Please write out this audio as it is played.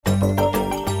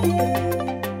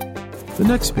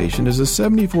next patient is a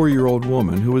 74-year-old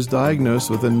woman who was diagnosed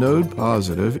with a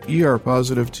node-positive,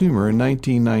 ER-positive tumor in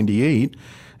 1998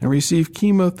 and received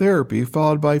chemotherapy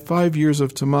followed by 5 years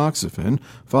of tamoxifen,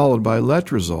 followed by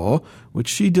letrozole, which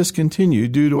she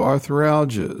discontinued due to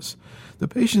arthralgias. The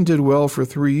patient did well for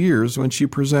 3 years when she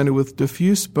presented with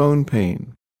diffuse bone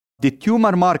pain. The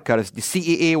tumor markers, the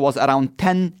CEA was around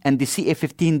 10 and the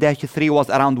CA15-3 was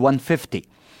around 150.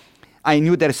 I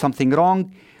knew there is something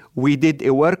wrong. We did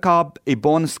a workup. A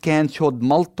bone scan showed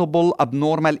multiple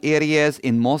abnormal areas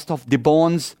in most of the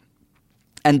bones.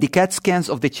 And the CAT scans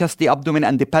of the chest, the abdomen,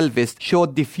 and the pelvis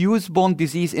showed diffuse bone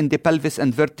disease in the pelvis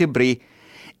and vertebrae.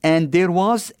 And there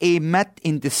was a met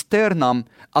in the sternum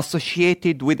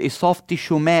associated with a soft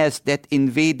tissue mass that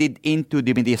invaded into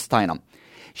the mediastinum.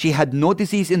 She had no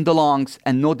disease in the lungs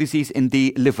and no disease in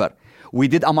the liver. We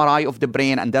did MRI of the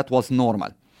brain, and that was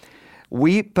normal.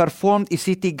 We performed a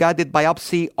CT-guided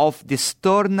biopsy of the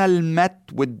sternal met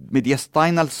with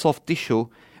mediastinal soft tissue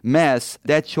mass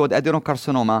that showed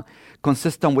adenocarcinoma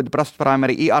consistent with breast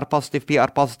primary ER-positive,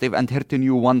 PR-positive, and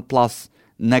HER2/neu1 plus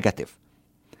negative.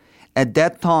 At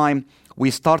that time, we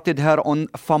started her on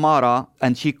Famara,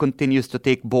 and she continues to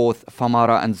take both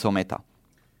Famara and Zometa.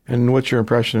 And what's your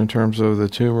impression in terms of the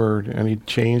tumor? Any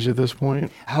change at this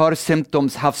point? Her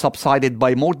symptoms have subsided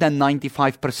by more than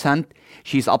 95%.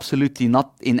 She's absolutely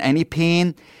not in any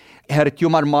pain. Her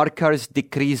tumor markers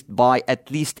decreased by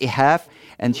at least a half,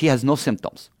 and she has no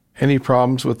symptoms. Any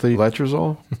problems with the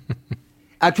letrozole?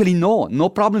 Actually, no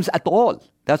problems at all.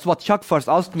 That's what Chuck first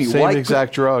asked me. Same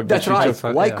exact drug. That's right.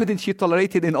 Why couldn't she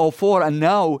tolerate it in 2004 and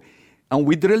now? And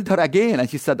we drilled her again, and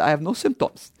she said, I have no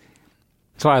symptoms.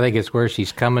 So I think it's where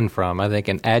she's coming from. I think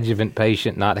an adjuvant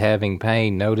patient not having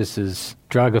pain notices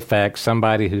drug effects.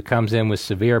 Somebody who comes in with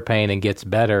severe pain and gets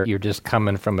better, you're just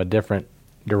coming from a different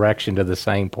direction to the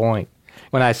same point.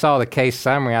 When I saw the case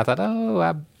summary, I thought,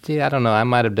 I don't know, I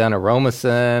might have done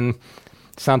Aromacin,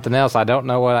 something else. I don't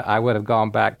know what I would have gone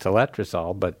back to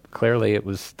letrozole, but clearly it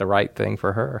was the right thing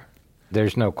for her.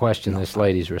 There's no question this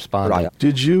lady's responding. Right.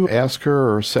 Did you ask her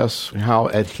or assess how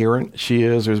adherent she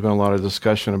is? There's been a lot of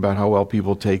discussion about how well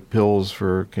people take pills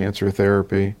for cancer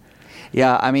therapy.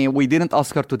 Yeah, I mean, we didn't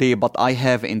ask her today, but I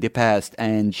have in the past,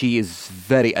 and she is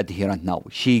very adherent now.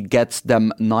 She gets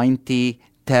them 90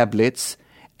 tablets,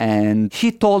 and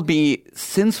she told me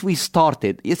since we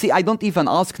started, you see, I don't even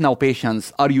ask now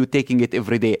patients, are you taking it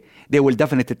every day? They will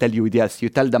definitely tell you yes. You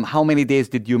tell them, how many days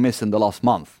did you miss in the last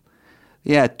month?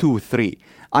 Yeah, 2, 3.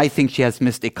 I think she has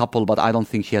missed a couple, but I don't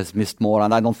think she has missed more,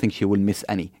 and I don't think she will miss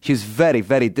any. She's very,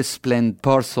 very disciplined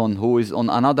person who is on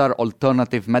another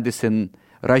alternative medicine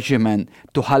regimen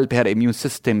to help her immune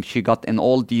system. She got in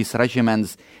all these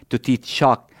regimens to teach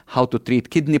Chuck how to treat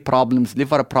kidney problems,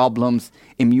 liver problems,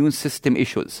 immune system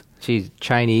issues. She's a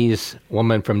Chinese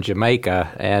woman from Jamaica,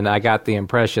 and I got the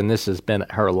impression this has been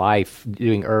her life,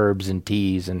 doing herbs and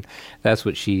teas, and that's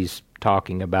what she's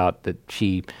talking about, that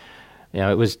she...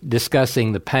 it was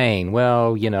discussing the pain.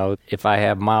 Well, if I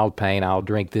have mild pain, I'll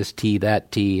drink this tea,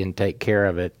 that tea, and take care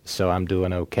of it, so I'm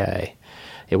doing okay.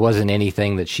 It wasn't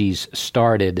anything that she's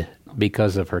started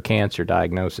because of her cancer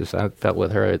diagnosis. I felt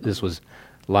with her, this was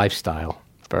lifestyle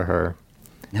for her.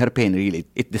 Her pain really,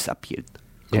 it disappeared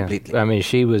completely. Yeah. I mean,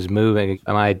 she was moving.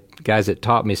 My guys that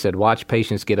taught me said, watch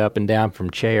patients get up and down from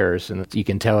chairs, and you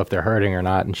can tell if they're hurting or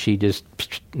not, and she just,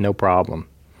 no problem.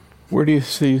 Where do you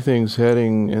see things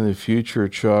heading in the future,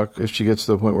 Chuck, if she gets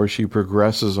to the point where she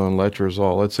progresses on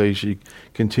letrozole? Let's say she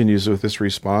continues with this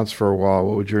response for a while.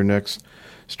 What would your next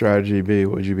strategy be?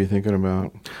 What would you be thinking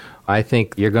about? I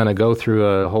think you're going to go through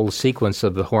a whole sequence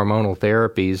of the hormonal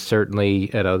therapies. Certainly,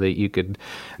 that you could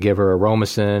give her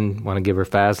Aromacin, want to give her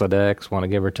Faslodex, want to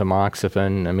give her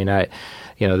tamoxifen. I mean,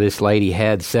 this lady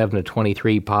had 7 to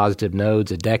 23 positive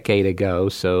nodes a decade ago,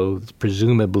 so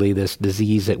presumably this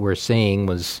disease that we're seeing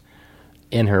was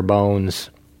in her bones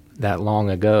that long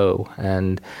ago,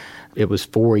 and it was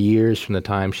 4 years from the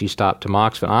time she stopped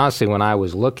tamoxifen. Honestly, when I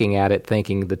was looking at it,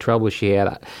 thinking the trouble she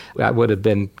had, I would have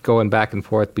been going back and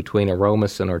forth between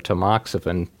Aromacin or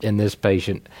tamoxifen in this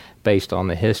patient based on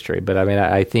the history. But I mean,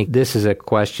 I think this is a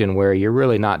question where you're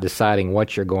really not deciding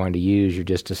what you're going to use, you're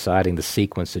just deciding the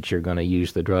sequence that you're going to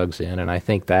use the drugs in, and I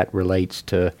think that relates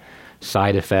to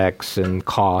side effects and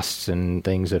costs and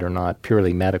things that are not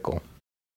purely medical.